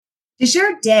Does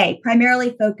your day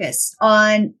primarily focus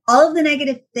on all of the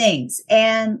negative things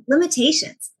and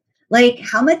limitations, like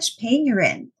how much pain you're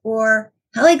in, or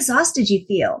how exhausted you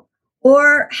feel,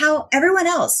 or how everyone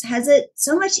else has it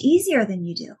so much easier than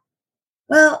you do?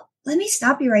 Well, let me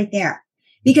stop you right there.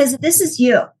 Because if this is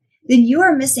you, then you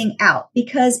are missing out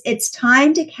because it's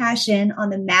time to cash in on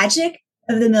the magic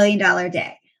of the $1,000,000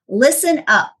 day. Listen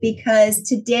up because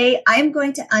today I'm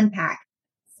going to unpack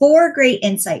 4 great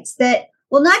insights that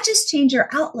will not just change your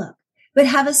outlook, but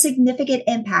have a significant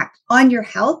impact on your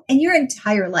health and your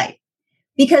entire life.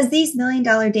 Because these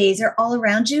 $1,000,000 days are all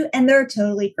around you and they're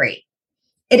totally free.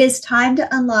 It is time to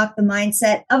unlock the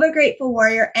mindset of a grateful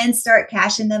warrior and start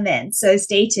cashing them in. So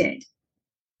stay tuned.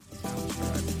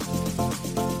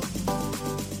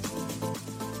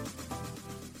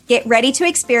 Get ready to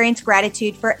experience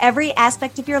gratitude for every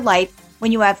aspect of your life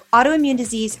when you have autoimmune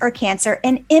disease or cancer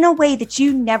and in a way that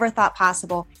you never thought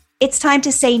possible. It's time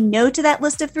to say no to that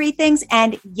list of 3 things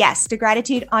and yes to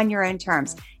gratitude on your own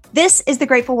terms. This is the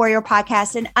Grateful Warrior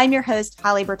Podcast, and I'm your host,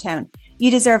 Holly Bertone. You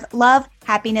deserve love,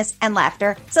 happiness, and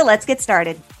laughter. So let's get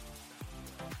started.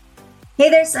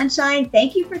 Hey there, sunshine.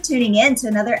 Thank you for tuning in to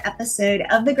another episode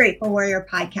of the Grateful Warrior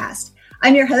Podcast.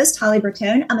 I'm your host, Holly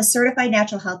Bertone. I'm a certified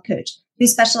natural health coach who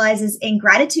specializes in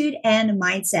gratitude and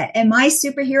mindset. And my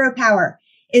superhero power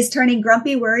is turning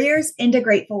grumpy warriors into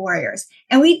grateful warriors.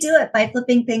 And we do it by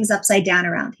flipping things upside down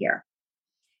around here.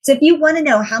 So if you want to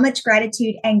know how much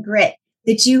gratitude and grit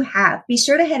that you have, be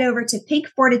sure to head over to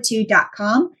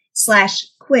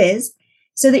pinkfortitude.com/quiz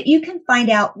so that you can find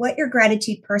out what your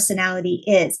gratitude personality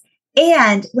is.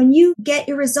 And when you get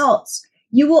your results,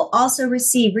 you will also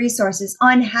receive resources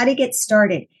on how to get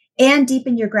started and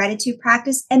deepen your gratitude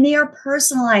practice. And they are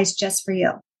personalized just for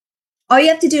you. All you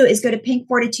have to do is go to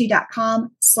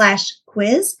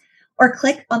pinkfortitude.com/quiz or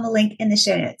click on the link in the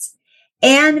show notes.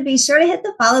 And be sure to hit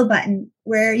the follow button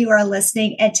where you are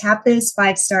listening and tap those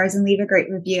 5 stars and leave a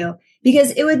great review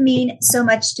because it would mean so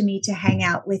much to me to hang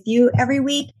out with you every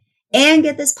week and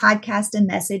get this podcast and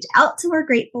message out to our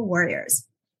grateful warriors.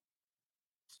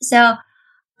 So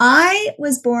I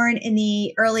was born in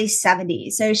the early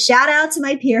 70s. So shout out to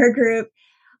my peer group.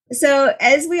 So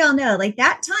as we all know, like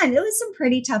that time, it was some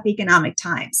pretty tough economic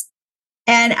times.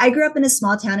 And I grew up in a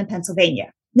small town in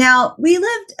Pennsylvania. Now, we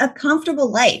lived a comfortable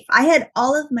life. I had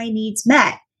all of my needs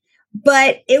met,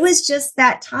 but it was just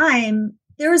that time,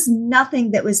 there was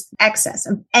nothing that was excess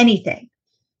of anything.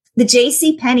 The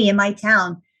J.C. Penney in my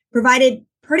town provided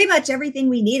pretty much everything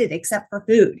we needed except for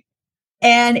food.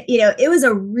 And, it was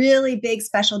a really big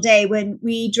special day when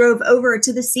we drove over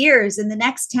to the Sears in the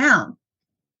next town.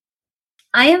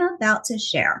 I am about to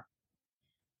share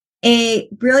a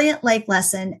brilliant life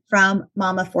lesson from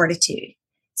Mama Fortitude.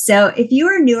 So if you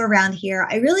are new around here,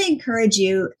 I really encourage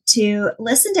you to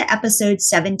listen to episode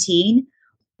 17.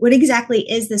 What exactly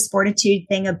is this fortitude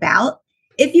thing about?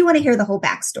 If you want to hear the whole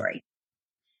backstory.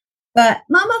 But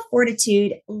Mama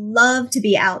Fortitude loved to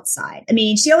be outside. I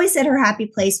mean, she always said her happy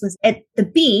place was at the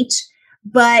beach,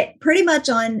 but pretty much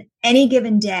on any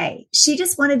given day, she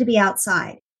just wanted to be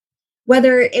outside.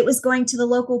 Whether it was going to the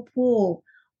local pool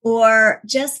or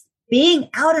just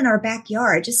being out in our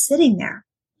backyard, just sitting there.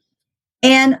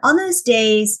 And on those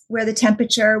days where the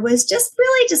temperature was just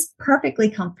perfectly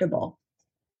comfortable,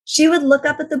 she would look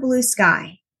up at the blue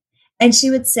sky and she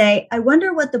would say, I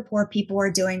wonder what the poor people are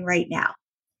doing right now.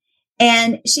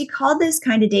 And she called those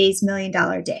kind of days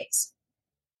 $1,000,000 days.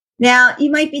 Now, you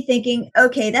might be thinking,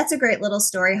 okay, that's a great little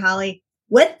story, Holly.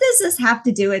 What does this have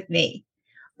to do with me?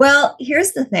 Well,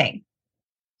 here's the thing.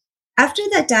 After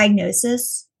that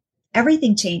diagnosis,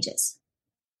 everything changes.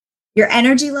 Your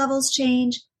energy levels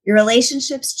change, your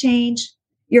relationships change,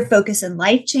 your focus in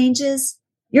life changes,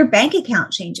 your bank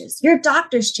account changes, your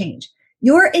doctors change,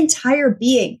 your entire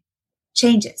being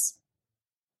changes.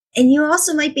 And you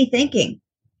also might be thinking,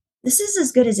 this is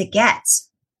as good as it gets.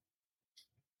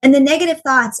 And the negative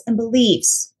thoughts and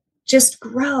beliefs just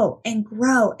grow and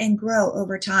grow and grow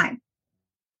over time.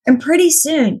 And pretty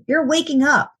soon you're waking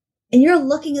up and you're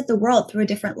looking at the world through a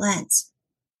different lens.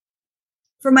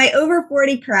 For my over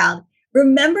 40 crowd,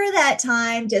 remember that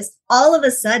time just all of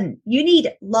a sudden you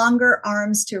need longer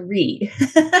arms to read,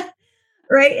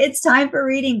 right? It's time for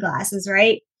reading glasses,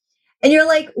 right? And you're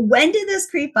like, when did this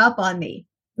creep up on me?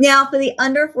 Now, for the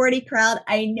under 40 crowd,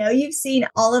 I know you've seen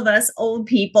all of us old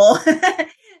people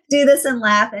do this and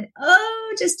laugh and,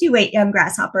 oh, just you wait, young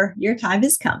grasshopper, your time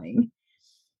is coming.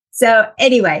 So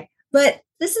anyway, but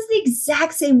this is the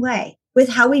exact same way with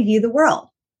how we view the world,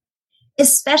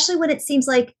 especially when it seems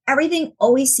like everything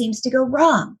always seems to go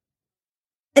wrong.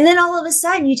 And then all of a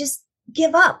sudden you just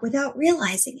give up without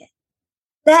realizing it.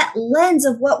 that lens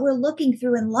of what we're looking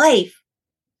through in life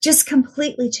just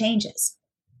completely changes.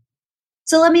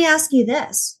 So let me ask you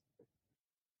this.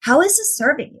 How is this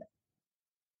serving you?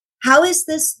 How is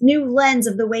this new lens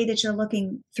of the way that you're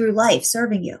looking through life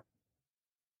serving you?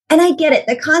 And I get it.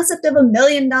 The concept of $1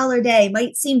 million day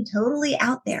might seem totally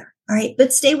out there. All right,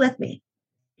 but stay with me.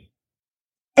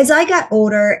 As I got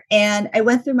older and I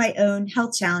went through my own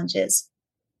health challenges,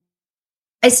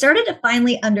 I started to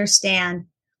finally understand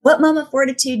what Mama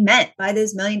Fortitude meant by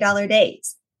those $1 million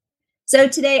days. So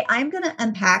today I'm going to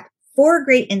unpack 4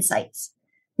 great insights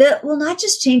that will not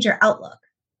just change your outlook,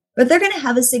 but they're going to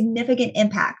have a significant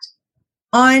impact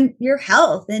on your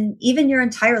health and even your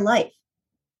entire life.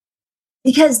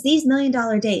 Because these $1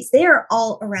 million days, they are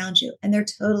all around you and they're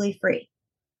totally free.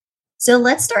 So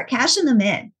let's start cashing them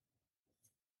in.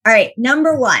 All right.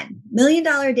 Number 1, $1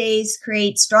 million days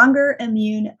create stronger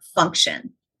immune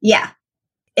function. Yeah,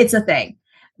 it's a thing.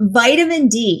 Vitamin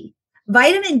D.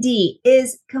 Vitamin D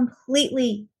is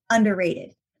completely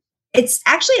underrated. It's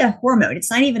actually a hormone.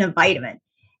 It's not even a vitamin.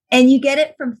 And you get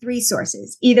it from 3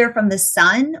 sources, either from the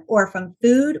sun or from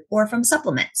food or from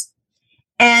supplements.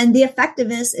 And the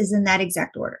effectiveness is in that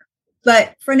exact order.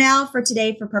 But for now, for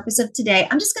today, for purpose of today,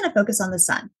 I'm just going to focus on the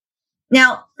sun.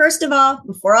 Now, first of all,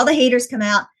 before all the haters come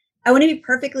out, I want to be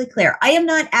perfectly clear. I am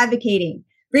not advocating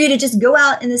for you to just go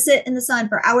out and sit in the sun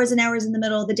for hours and hours in the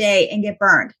middle of the day and get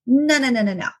burned.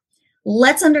 No.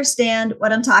 Let's understand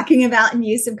what I'm talking about and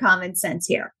use some common sense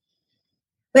here.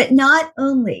 But not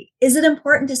only is it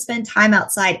important to spend time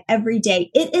outside every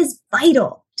day, it is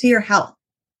vital to your health.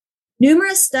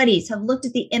 Numerous studies have looked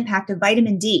at the impact of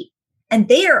vitamin D, and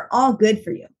they are all good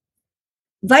for you.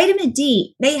 Vitamin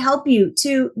D may help you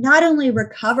to not only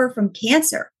recover from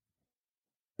cancer,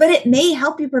 but it may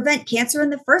help you prevent cancer in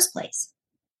the first place.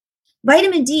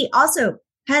 Vitamin D also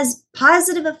has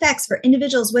positive effects for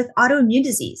individuals with autoimmune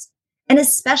disease, and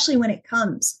especially when it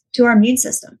comes to our immune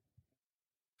system.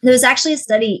 There was actually a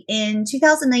study in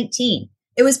 2019.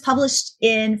 It was published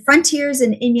in Frontiers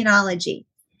in Immunology.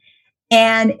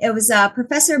 And it was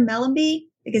Professor Mellanby,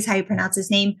 I think is how you pronounce his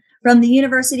name, from the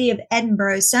University of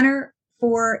Edinburgh Center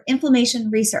for Inflammation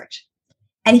Research.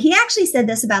 And he actually said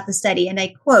this about the study, and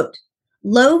I quote,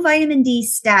 "Low vitamin D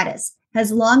status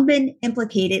has long been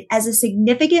implicated as a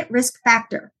significant risk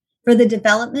factor for the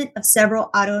development of several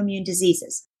autoimmune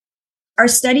diseases. Our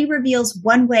study reveals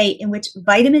one way in which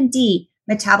vitamin D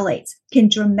metabolites can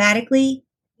dramatically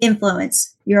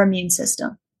influence your immune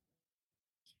system."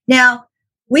 Now,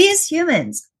 we as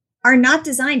humans are not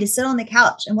designed to sit on the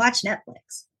couch and watch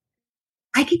Netflix.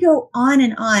 I could go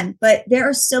on, but there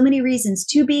are so many reasons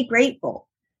to be grateful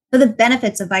for the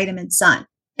benefits of vitamin sun.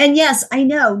 And yes, I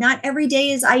know not every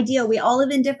day is ideal. We all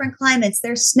live in different climates.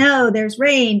 There's snow, there's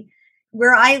rain.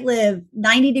 Where I live,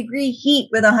 90-degree heat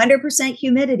with 100%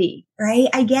 humidity, right?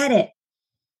 I get it.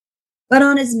 But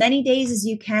on as many days as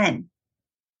you can,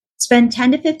 spend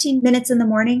 10 to 15 minutes in the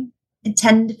morning and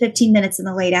 10 to 15 minutes in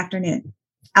the late afternoon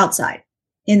outside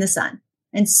in the sun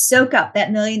and soak up that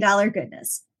 $1 million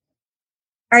goodness.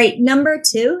 All right. Number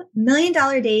 2, $1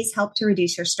 million days help to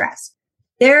reduce your stress.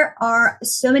 There are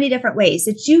so many different ways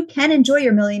that you can enjoy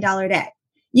your $1 million day.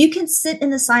 You can sit in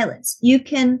the silence. You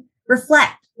can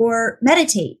reflect or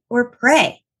meditate or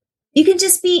pray. You can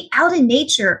just be out in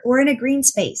nature or in a green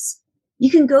space. You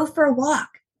can go for a walk.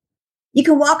 You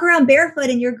can walk around barefoot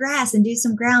in your grass and do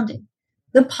some grounding.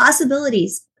 The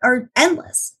possibilities are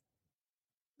endless.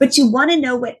 But you want to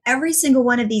know what every single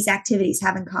one of these activities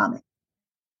have in common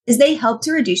is they help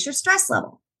to reduce your stress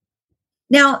level.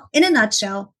 Now, in a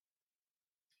nutshell,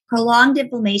 prolonged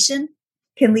inflammation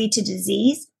can lead to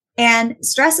disease, and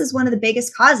stress is one of the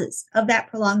biggest causes of that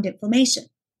prolonged inflammation.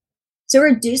 So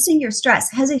reducing your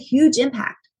stress has a huge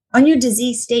impact on your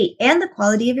disease state and the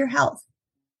quality of your health.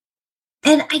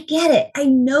 And I get it. I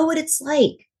know what it's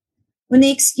like when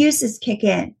the excuses kick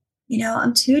in.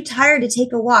 I'm too tired to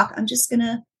take a walk. I'm just going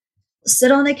to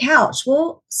sit on the couch.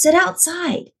 Well, sit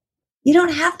outside. You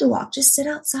don't have to walk. Just sit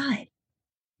outside.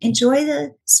 Enjoy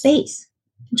the space.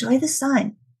 Enjoy the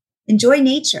sun. Enjoy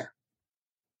nature.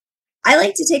 I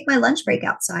like to take my lunch break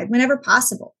outside whenever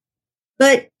possible.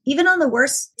 But even on the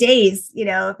worst days,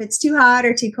 if it's too hot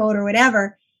or too cold or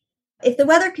whatever, if the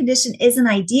weather condition isn't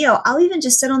ideal, I'll even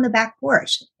just sit on the back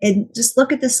porch and just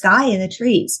look at the sky and the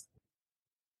trees.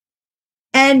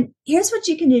 And here's what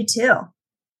you can do too.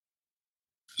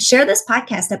 Share this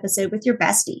podcast episode with your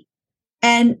bestie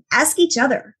and ask each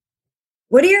other,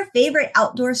 what are your favorite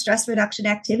outdoor stress reduction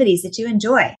activities that you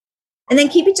enjoy? And then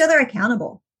keep each other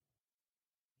accountable.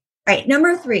 All right,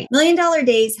 number 3, $1 million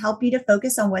days help you to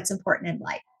focus on what's important in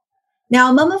life.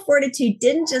 Now, Mama Fortitude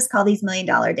didn't just call these $1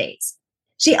 million days.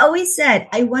 She always said,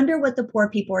 I wonder what the poor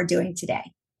people are doing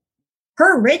today.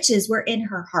 Her riches were in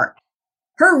her heart.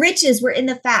 Her riches were in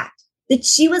the fact that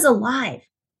she was alive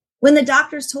when the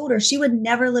doctors told her she would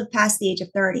never live past the age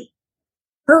of 30.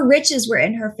 Her riches were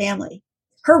in her family.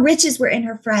 Her riches were in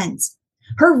her friends.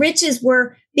 Her riches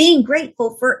were being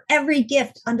grateful for every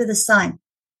gift under the sun.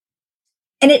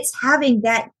 And it's having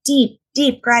that deep,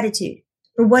 deep gratitude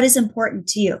for what is important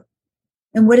to you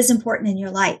and what is important in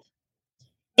your life.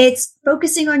 It's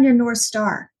focusing on your North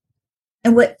Star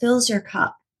and what fills your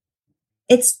cup.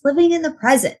 It's living in the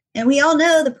present. And we all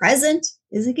know the present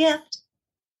is a gift.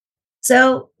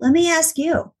 So let me ask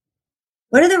you,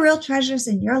 what are the real treasures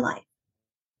in your life?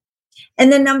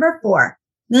 And then number 4,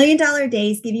 $1 million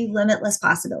days give you limitless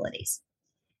possibilities.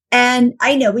 And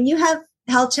I know when you have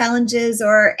health challenges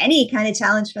or any kind of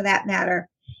challenge for that matter,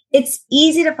 it's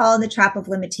easy to fall in the trap of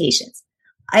limitations.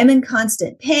 I'm in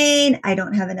constant pain. I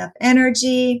don't have enough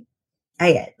energy.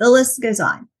 The list goes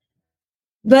on.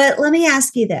 But let me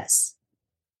ask you this.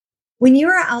 When you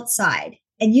are outside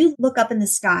and you look up in the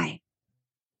sky,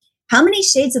 how many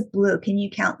shades of blue can you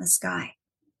count in the sky?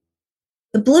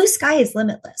 The blue sky is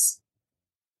limitless.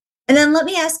 And then let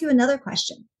me ask you another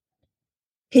question.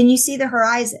 Can you see the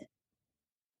horizon?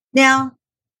 Now,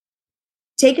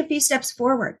 take a few steps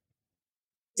forward.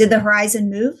 Did the horizon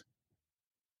move?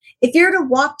 If you were to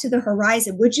walk to the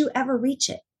horizon, would you ever reach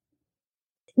it?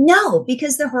 No,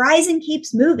 because the horizon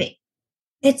keeps moving.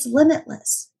 It's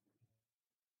limitless.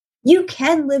 You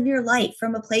can live your life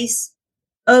from a place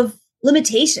of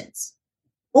limitations,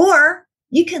 or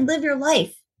you can live your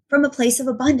life from a place of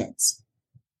abundance.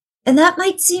 And that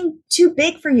might seem too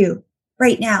big for you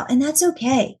right now, and that's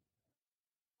okay.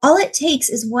 All it takes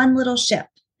is one little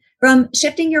shift, from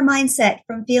shifting your mindset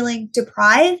from feeling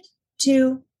deprived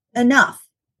to enough.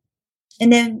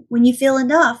 And then when you feel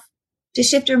enough, to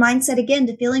shift your mindset again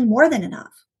to feeling more than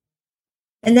enough.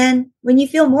 And then when you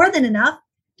feel more than enough,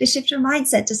 to shift your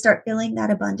mindset to start feeling that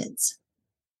abundance.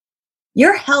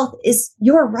 Your health is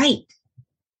your right.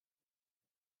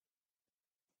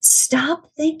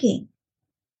 Stop thinking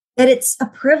that it's a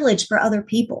privilege for other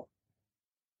people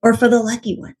or for the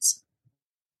lucky ones.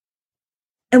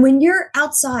 And when you're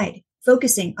outside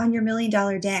focusing on your $1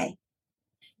 million day,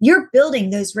 you're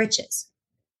building those riches.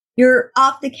 You're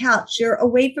off the couch. You're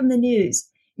away from the news.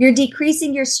 You're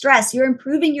decreasing your stress. You're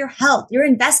improving your health. You're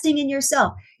investing in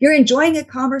yourself. You're enjoying a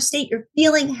calmer state. You're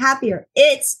feeling happier.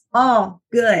 It's all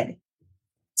good.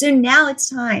 So now it's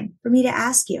time for me to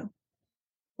ask you,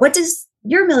 what does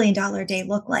your $1 million day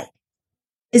look like?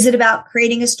 Is it about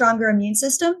creating a stronger immune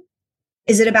system?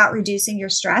 Is it about reducing your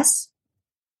stress?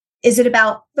 Is it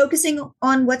about focusing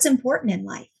on what's important in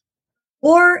life?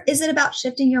 Or is it about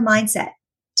shifting your mindset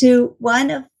to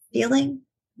one of feeling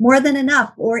more than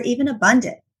enough or even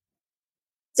abundant?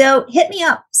 So hit me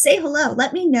up, say hello,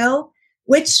 let me know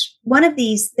which one of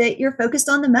these that you're focused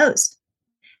on the most.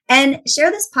 And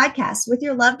share this podcast with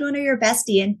your loved one or your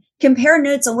bestie and compare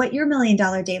notes on what your $1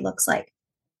 million day looks like.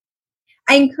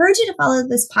 I encourage you to follow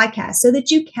this podcast so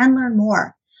that you can learn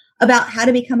more about how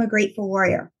to become a grateful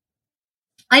warrior.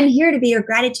 I'm here to be your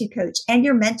gratitude coach and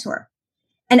your mentor,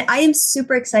 and I am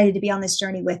super excited to be on this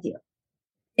journey with you.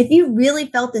 If you really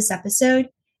felt this episode,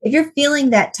 if you're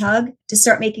feeling that tug to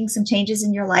start making some changes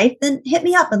in your life, then hit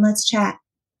me up and let's chat.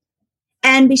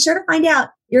 And be sure to find out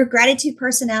your gratitude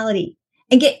personality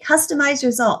and get customized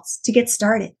results to get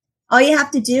started. All you have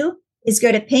to do is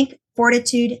go to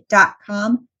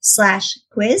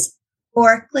pinkfortitude.com/quiz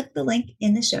or click the link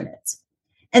in the show notes.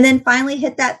 And then finally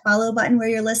hit that follow button where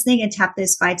you're listening and tap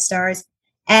those 5 stars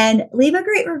and leave a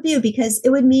great review because it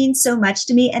would mean so much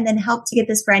to me and then help to get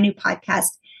this brand new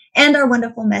podcast and our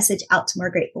wonderful message out to more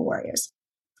grateful warriors.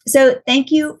 So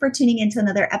thank you for tuning into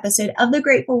another episode of the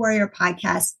Grateful Warrior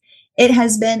Podcast. It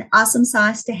has been awesome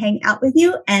sauce to hang out with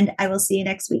you, and I will see you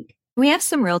next week. We have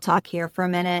some real talk here for a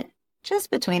minute,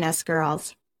 just between us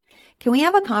girls. Can we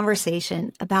have a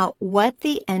conversation about what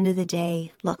the end of the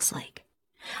day looks like?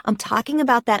 I'm talking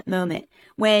about that moment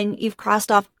when you've crossed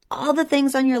off all the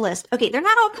things on your list. Okay, they're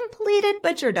not all completed,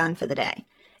 but you're done for the day.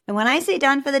 And when I say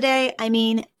done for the day, I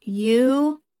mean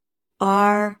you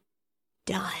are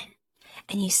done.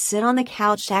 And you sit on the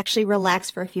couch to actually relax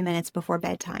for a few minutes before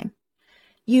bedtime.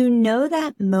 You know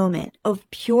that moment of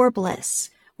pure bliss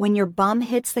when your bum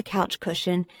hits the couch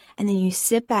cushion and then you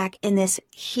sit back in this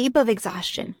heap of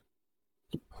exhaustion.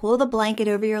 You pull the blanket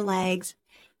over your legs,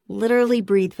 literally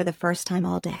breathe for the first time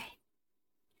all day.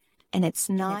 And it's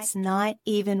not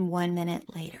even 1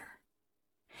 minute later.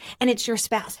 And it's your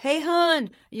spouse. Hey,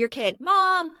 hon, your kid,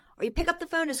 mom, or you pick up the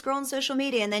phone to scroll on social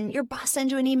media and then your boss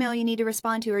sends you an email you need to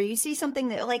respond to, or you see something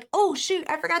that like, oh shoot,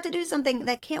 I forgot to do something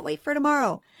that can't wait for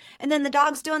tomorrow. And then the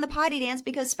dog's doing the potty dance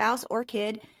because spouse or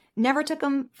kid never took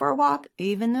them for a walk,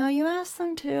 even though you asked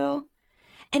them to.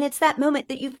 And it's that moment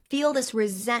that you feel this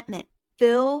resentment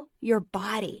fill your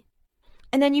body.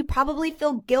 And then you probably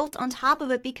feel guilt on top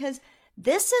of it because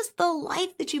this is the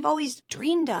life that you've always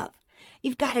dreamed of.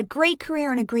 You've got a great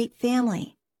career and a great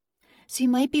family. So you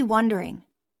might be wondering,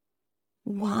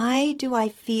 why do I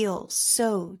feel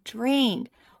so drained?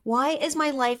 Why is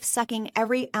my life sucking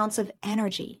every ounce of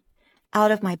energy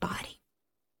out of my body?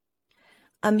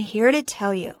 I'm here to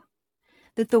tell you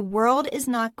that the world is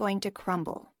not going to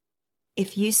crumble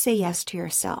if you say yes to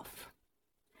yourself,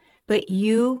 but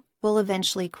you will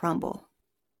eventually crumble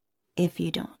if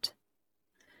you don't.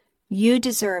 You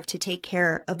deserve to take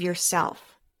care of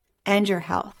yourself and your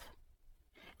health.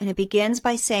 And it begins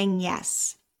by saying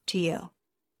yes to you,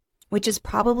 which is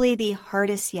probably the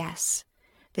hardest yes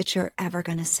that you're ever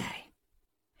going to say.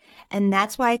 And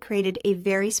that's why I created a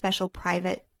very special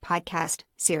private podcast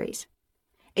series.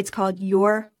 It's called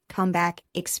Your Comeback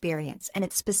Experience, and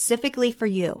it's specifically for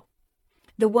you,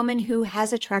 the woman who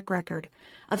has a track record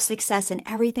of success in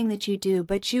everything that you do,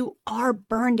 but you are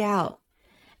burned out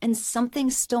and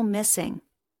something's still missing.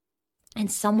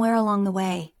 And somewhere along the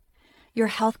way, your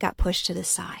health got pushed to the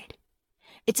side.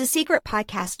 It's a secret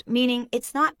podcast, meaning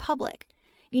it's not public.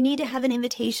 You need to have an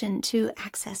invitation to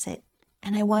access it,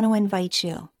 and I want to invite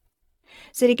you.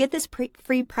 So to get this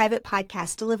free private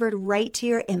podcast delivered right to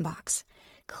your inbox,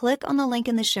 click on the link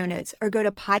in the show notes or go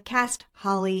to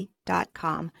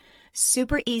podcastholly.com.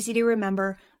 Super easy to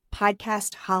remember,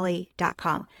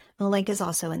 podcastholly.com. The link is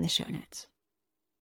also in the show notes.